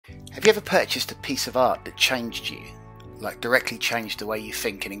Have you ever purchased a piece of art that changed you? Like directly changed the way you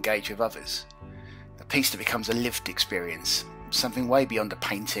think and engage with others? A piece that becomes a lived experience, something way beyond a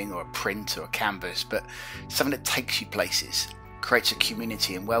painting or a print or a canvas, but something that takes you places, creates a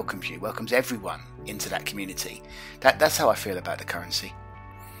community and welcomes everyone into that community. That's how I feel about the currency.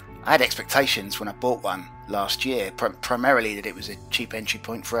 I had expectations when I bought one last year, primarily that it was a cheap entry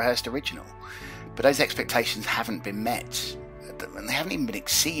point for a Hearst original, but those expectations haven't been met, and they haven't even been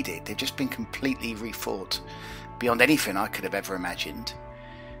exceeded. They've just been completely rethought beyond anything I could have ever imagined.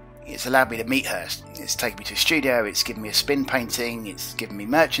 It's allowed me to meet Hearst, it's taken me to a studio, it's given me a spin painting, it's given me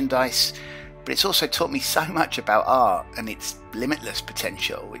merchandise, but it's also taught me so much about art and its limitless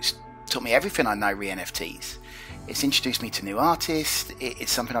potential. It's taught me everything I know re-NFTs. It's introduced me to new artists.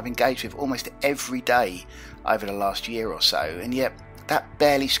 It's something I've engaged with almost every day over the last year or so, and yet that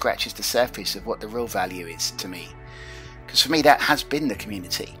barely scratches the surface of what the real value is to me. Because for me, that has been the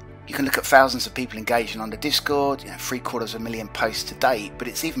community. You can look at thousands of people engaging on the Discord, 750,000 posts to date, but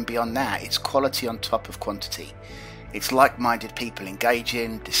it's even beyond that. It's quality on top of quantity. It's like-minded people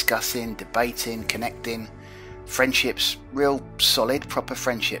engaging, discussing, debating, connecting, friendships, real solid, proper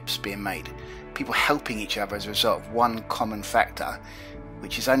friendships being made. People helping each other as a result of one common factor,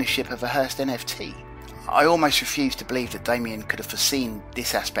 which is ownership of a Hearst NFT. I almost refuse to believe that Damien could have foreseen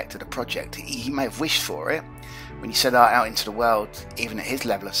this aspect of the project. He may have wished for it. When you set art out into the world, even at his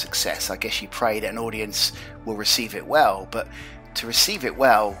level of success, I guess you pray that an audience will receive it well, but to receive it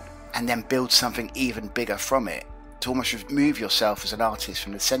well and then build something even bigger from it, to almost remove yourself as an artist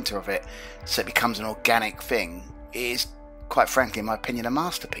from the centre of it so it becomes an organic thing, is, quite frankly, in my opinion, a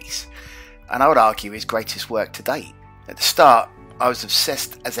masterpiece. And I would argue his greatest work to date. At the start, I was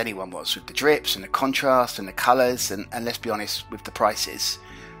obsessed as anyone was with the drips and the contrast and the colours and let's be honest, with the prices.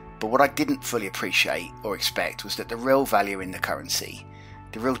 But what I didn't fully appreciate or expect was that the real value in the currency,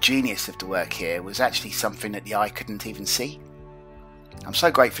 the real genius of the work here, was actually something that the eye couldn't even see. I'm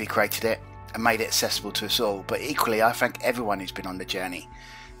so grateful he created it and made it accessible to us all, but equally I thank everyone who's been on the journey.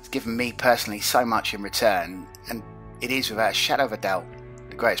 It's given me personally so much in return, and it is without a shadow of a doubt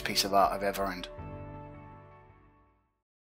the greatest piece of art I've ever owned.